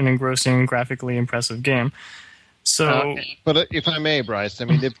playing an engrossing, graphically impressive game. So, but if I may, Bryce, I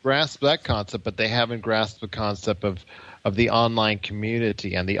mean, they've grasped that concept, but they haven't grasped the concept of the online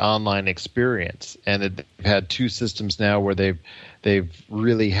community and the online experience. And they've had two systems now where they've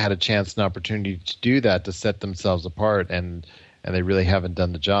really had a chance and opportunity to do that, to set themselves apart, and they really haven't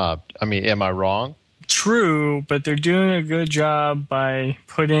done the job. I mean, am I wrong? True, but they're doing a good job by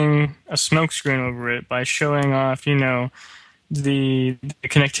putting a smokescreen over it, by showing off, the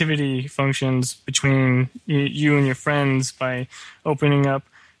connectivity functions between you and your friends, by opening up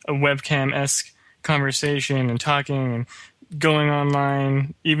a webcam-esque conversation and talking and going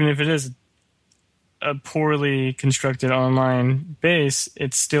online. Even if it is a poorly constructed online base,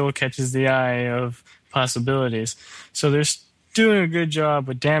 it still catches the eye of possibilities. So they're doing a good job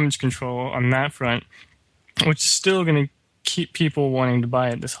with damage control on that front, which is still going to keep people wanting to buy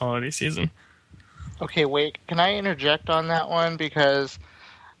it this holiday season. Okay, wait. Can I interject on that one? Because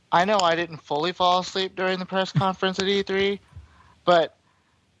I know I didn't fully fall asleep during the press conference at E3, but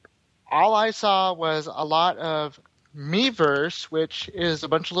all I saw was a lot of Miiverse, which is a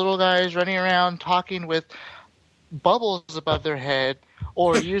bunch of little guys running around talking with bubbles above their head,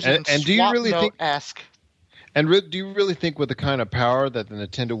 or using and do you really Swapnote-esque. And do you really think with the kind of power that the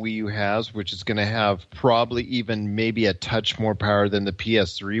Nintendo Wii U has, which is going to have probably even maybe a touch more power than the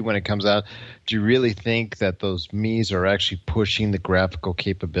PS3 when it comes out, do you really think that those Miis are actually pushing the graphical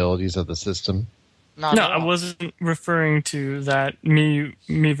capabilities of the system? No, I wasn't referring to that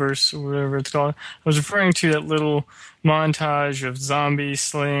Miiverse or whatever it's called. I was referring to that little montage of zombie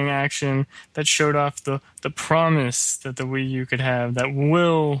slaying action that showed off the promise that the Wii U could have, that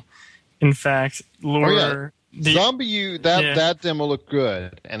will, in fact, lure... Zombie U, that demo looked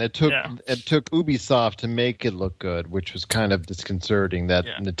good, and it took Ubisoft to make it look good, which was kind of disconcerting that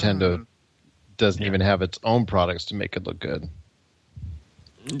Nintendo doesn't even have its own products to make it look good.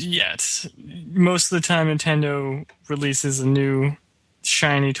 Yes. Most of the time Nintendo releases a new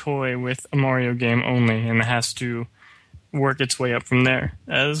shiny toy with a Mario game only, and it has to work its way up from there,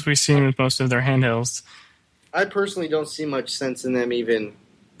 as we've seen with most of their handhelds. I personally don't see much sense in them even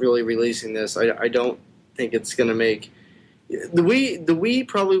really releasing this. I don't think it's going to make... The Wii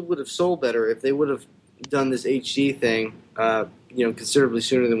probably would have sold better if they would have done this HD thing considerably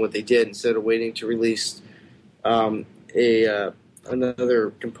sooner than what they did, instead of waiting to release another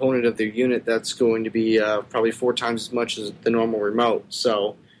component of their unit that's going to be probably 4 times as much as the normal remote.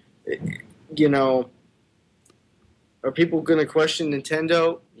 So, are people going to question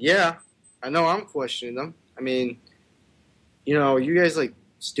Nintendo? Yeah, I know I'm questioning them. I mean, are you guys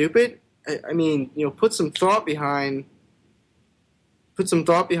stupid? I mean, put some thought behind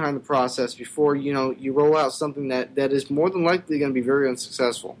the process before you roll out something that is more than likely going to be very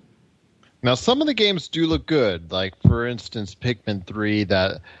unsuccessful. Now, some of the games do look good. Like, for instance, Pikmin 3,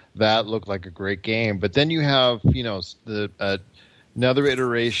 that looked like a great game. But then you have, another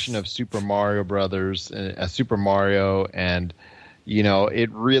iteration of Super Mario Brothers, Super Mario, and it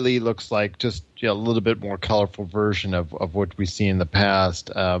really looks like just a little bit more colorful version of what we see in the past.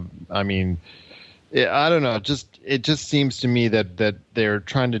 I mean, I don't know. It just seems to me that they're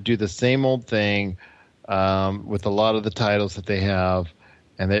trying to do the same old thing with a lot of the titles that they have,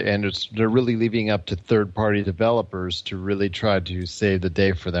 and they're really leaving up to third-party developers to really try to save the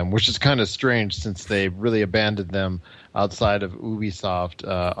day for them, which is kind of strange since they really abandoned them outside of Ubisoft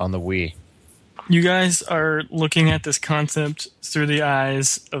on the Wii. You guys are looking at this concept through the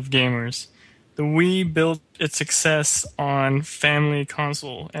eyes of gamers. The Wii built its success on family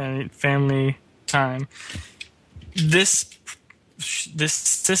console and family time. This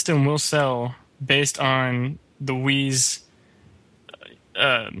system will sell based on the Wii's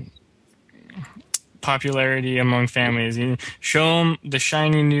popularity among families. You show them the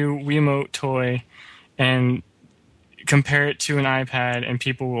shiny new Wiimote toy and compare it to an iPad, and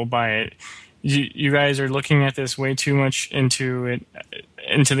people will buy it. You guys are looking at this way too much into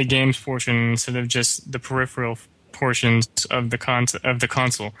the games portion instead of just the peripheral portions of the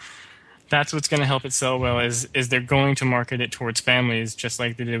console. That's what's going to help it sell well. Is they're going to market it towards families, just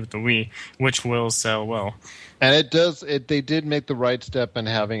like they did with the Wii, which will sell well. And they did make the right step in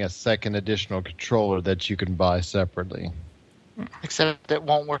having a second additional controller that you can buy separately. Except it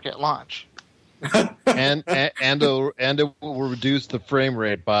won't work at launch. and it will reduce the frame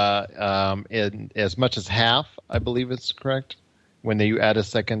rate by in as much as half, I believe it's correct, when you add a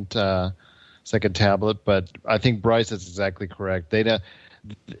second tablet. But I think Bryce is exactly correct. They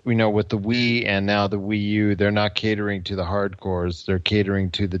with the Wii and now the Wii U, they're not catering to the hardcores. They're catering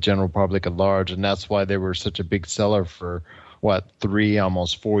to the general public at large, and that's why they were such a big seller for 3,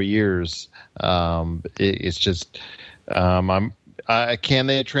 almost 4 years. It's just can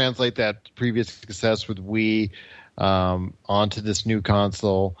they translate that previous success with Wii onto this new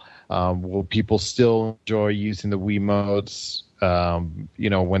console? Will people still enjoy using the Wiimotes?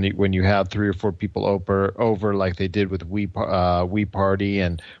 When you have 3 or 4 people over like they did with Wii Party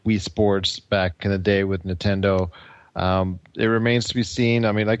and Wii Sports back in the day with Nintendo. It remains to be seen.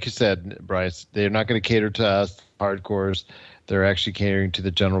 I mean, like you said, Bryce, they're not going to cater to us hardcores. They're actually catering to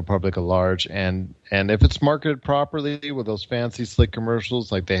the general public at large. And if it's marketed properly with those fancy, slick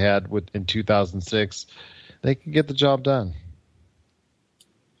commercials like they had in 2006, they can get the job done.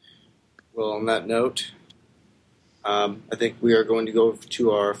 Well, on that note, I think we are going to go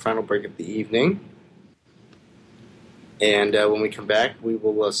to our final break of the evening. And when we come back, we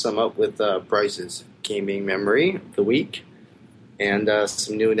will sum up with Bryce's gaming memory of the week and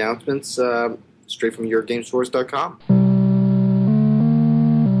some new announcements straight from YourGameSource.com.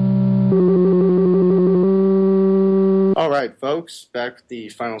 All right, folks, back with the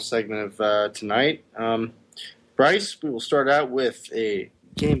final segment of tonight. Bryce, we will start out with a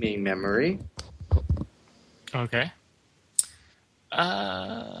gaming memory. Okay.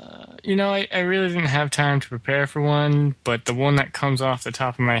 I really didn't have time to prepare for one, but the one that comes off the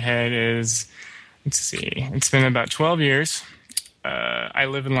top of my head is, let's see, it's been about 12 years. I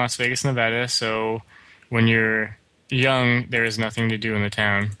live in Las Vegas, Nevada, so when you're young, there is nothing to do in the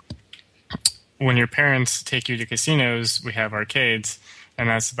town. When your parents take you to casinos, we have arcades, and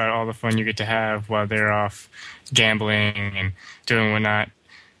that's about all the fun you get to have while they're off gambling and doing whatnot.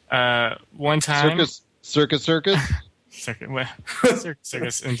 One time... Circus?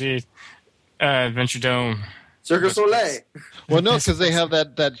 Circus, indeed. Adventure Dome. Circus Soleil. Well, no, because they have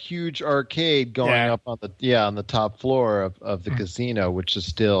that huge arcade going up on the top floor of the casino, which is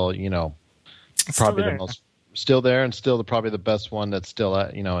still, probably the most still there and still probably the best one that's still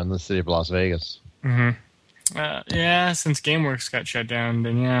in the city of Las Vegas. Mm-hmm. Since GameWorks got shut down,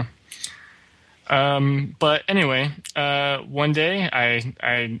 then yeah. But anyway, one day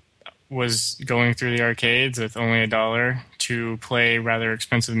I was going through the arcades with only $1 to play rather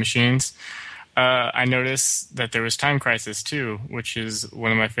expensive machines. I noticed that there was Time Crisis 2, which is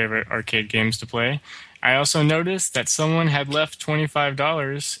one of my favorite arcade games to play. I also noticed that someone had left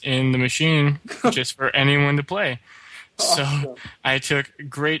 $25 in the machine just for anyone to play. So I took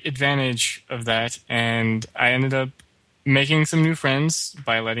great advantage of that, and I ended up making some new friends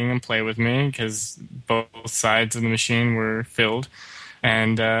by letting them play with me because both sides of the machine were filled.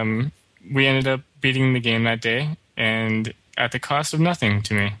 And we ended up beating the game that day, and at the cost of nothing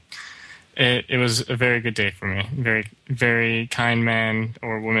to me. It was a very good day for me. Very, very kind man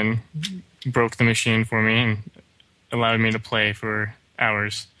or woman broke the machine for me and allowed me to play for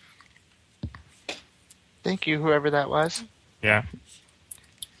hours. Thank you, whoever that was. Yeah.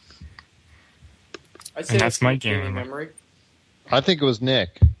 And that's my gaming memory. I think it was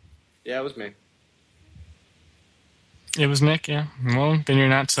Nick. Yeah, it was me. It was Nick, yeah. Well, then you're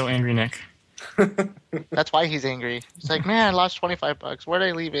not so angry, Nick. That's why he's angry. He's like, man, I lost $25. Where'd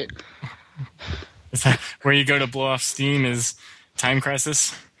I leave it? Is that where you go to blow off steam is Time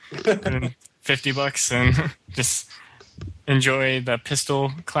Crisis? And $50 and just enjoy the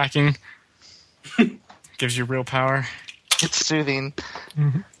pistol clacking. Gives you real power. It's soothing.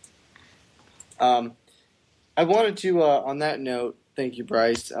 Mm-hmm. I wanted to, on that note, thank you,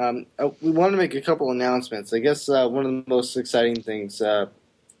 Bryce. We wanted to make a couple announcements. I guess one of the most exciting things,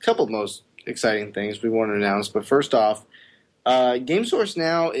 couple of most exciting things we want to announce. But first off, GameSource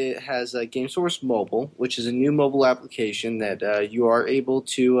now it has GameSource Mobile, which is a new mobile application that you are able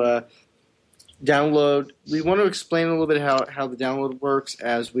to download. We want to explain a little bit how the download works,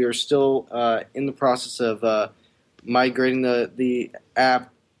 as we are still in the process of migrating the app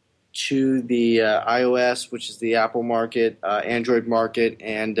to the iOS, which is the Apple market, Android market,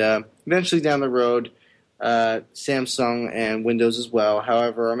 and eventually down the road, Samsung and Windows as well.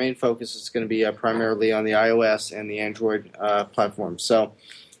 However, our main focus is going to be primarily on the iOS and the Android platform. So,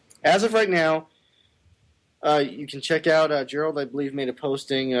 as of right now, you can check out Gerald, I believe, made a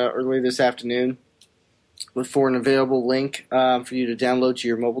posting earlier this afternoon for an available link for you to download to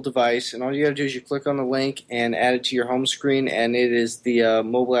your mobile device. And all you got to do is you click on the link and add it to your home screen, and it is the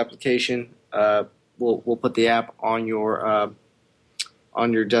mobile application. We'll put the app on your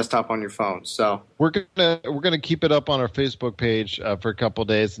desktop on your phone. So we're gonna keep it up on our Facebook page for a couple of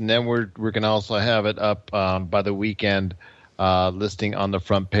days, and then we're gonna also have it up by the weekend, listing on the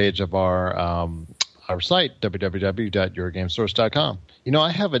front page of our site, www.yourgamesource.com. You know,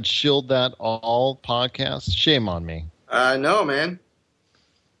 I haven't shilled that all podcast. Shame on me. No, man.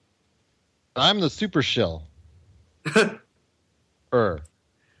 I'm the super shill. I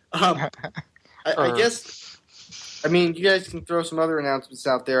guess, I mean, you guys can throw some other announcements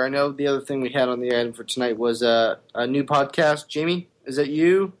out there. I know the other thing we had on the item for tonight was a new podcast. Jamie, is that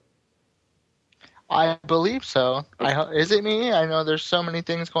you? I believe so. Is it me? I know there's so many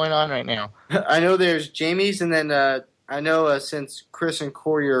things going on right now. I know there's Jamie's, and then I know since Chris and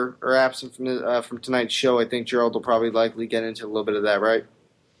Corey are absent from tonight's show, I think Gerald will probably likely get into a little bit of that, right?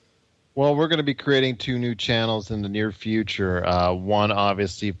 Well, we're going to be creating 2 new channels in the near future. One,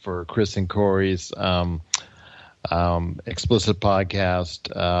 obviously, for Chris and Corey's explicit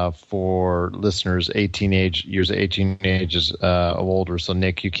podcast for listeners 18 ages of older. So,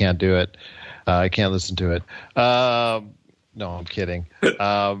 Nick, you can't do it. I can't listen to it. No, I'm kidding.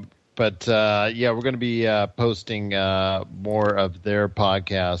 But we're going to be posting more of their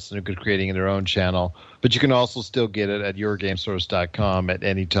podcasts and creating their own channel. But you can also still get it at yourgamesource.com at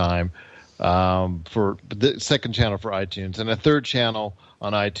any time for the second channel for iTunes. And a third channel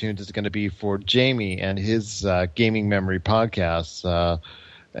on iTunes is going to be for Jamie and his gaming memory podcasts,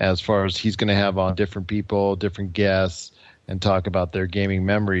 as far as he's going to have on different people, different guests, and talk about their gaming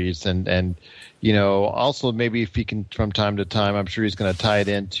memories. And also maybe if he can, from time to time, I'm sure he's going to tie it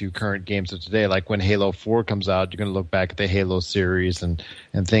into current games of today. Like when Halo 4 comes out, you're going to look back at the Halo series and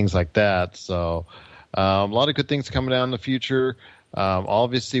things like that. So a lot of good things coming down in the future.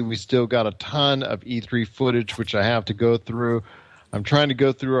 Obviously, we still got a ton of E3 footage, which I have to go through. I'm trying to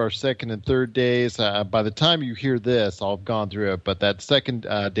go through our second and third days. By the time you hear this, I'll have gone through it. But that second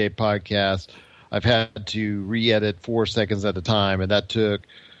day podcast, I've had to re-edit 4 seconds at a time, and that took,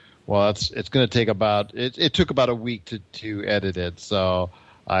 it's going to take about, it took about a week to edit it. So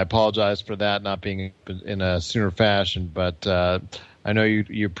I apologize for that not being in a sooner fashion, but I know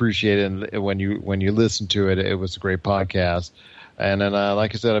you appreciate it, and when you listen to it, it was a great podcast. And then,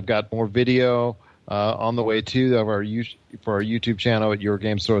 like I said, I've got more video on the way too for our YouTube channel at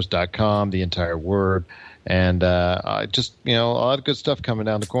yourgamesource.com, the entire word, and just a lot of good stuff coming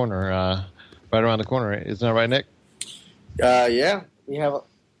down the corner, right around the corner. Isn't that right, Nick? Yeah, we have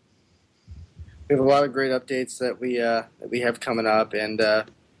a lot of great updates that we have coming up, and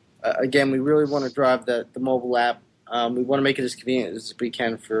again, we really want to drive the mobile app. We want to make it as convenient as we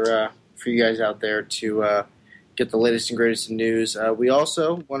can for you guys out there to get the latest and greatest in news. We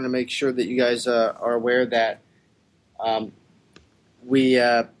also want to make sure that you guys are aware that we,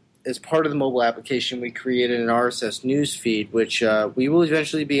 as part of the mobile application, we created an RSS news feed, which we will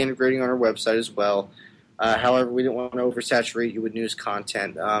eventually be integrating on our website as well. However, we don't want to oversaturate you with news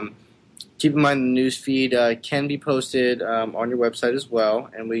content. Keep in mind the news feed can be posted on your website as well,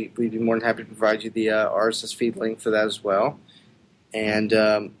 and we'd be more than happy to provide you the RSS feed link for that as well. And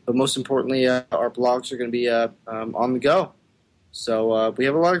but most importantly, our blogs are going to be on the go. So we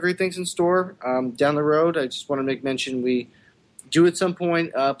have a lot of great things in store down the road. I just want to make mention we do at some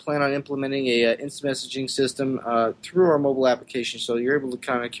point plan on implementing a instant messaging system through our mobile application, so you're able to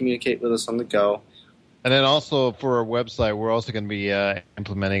kind of communicate with us on the go. And then also for our website, we're also going to be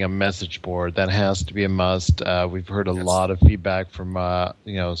implementing a message board. That has to be a must. We've heard a lot of feedback from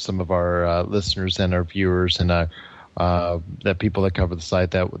some of our listeners and our viewers, and that people that cover the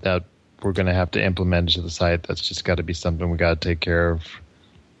site that we're going to have to implement into the site. That's just got to be something we got to take care of.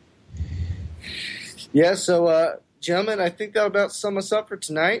 Yeah. So, gentlemen, I think that'll about sum us up for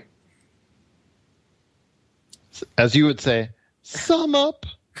tonight. As you would say, sum up.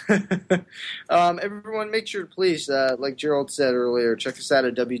 Everyone, make sure to please, like Gerald said earlier, check us out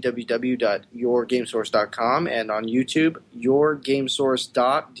at www.yourgamesource.com and on YouTube,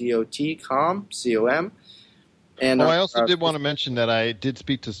 yourgamesource.com. And I also did want to mention that I did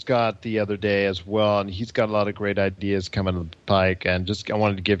speak to Scott the other day as well, and he's got a lot of great ideas coming to the pike, and I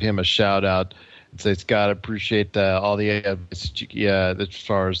wanted to give him a shout out and say, Scott, I appreciate all the advice as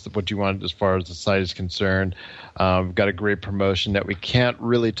far as what you want as far as the site is concerned. We've got a great promotion that we can't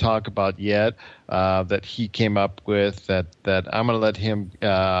really talk about yet that he came up with that I'm going to let him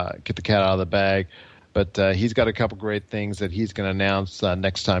get the cat out of the bag. But he's got a couple great things that he's going to announce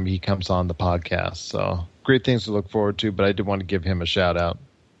next time he comes on the podcast. So great things to look forward to, but I did want to give him a shout out.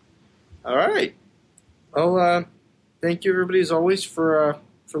 All right. Well, thank you, everybody, as always, for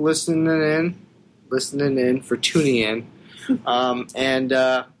listening in, for tuning in.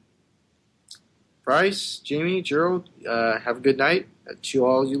 And Bryce, Jamie, Gerald, have a good night. To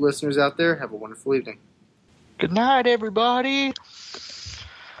all you listeners out there, have a wonderful evening. Good night, everybody.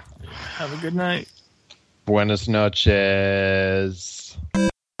 Have a good night. Buenas noches.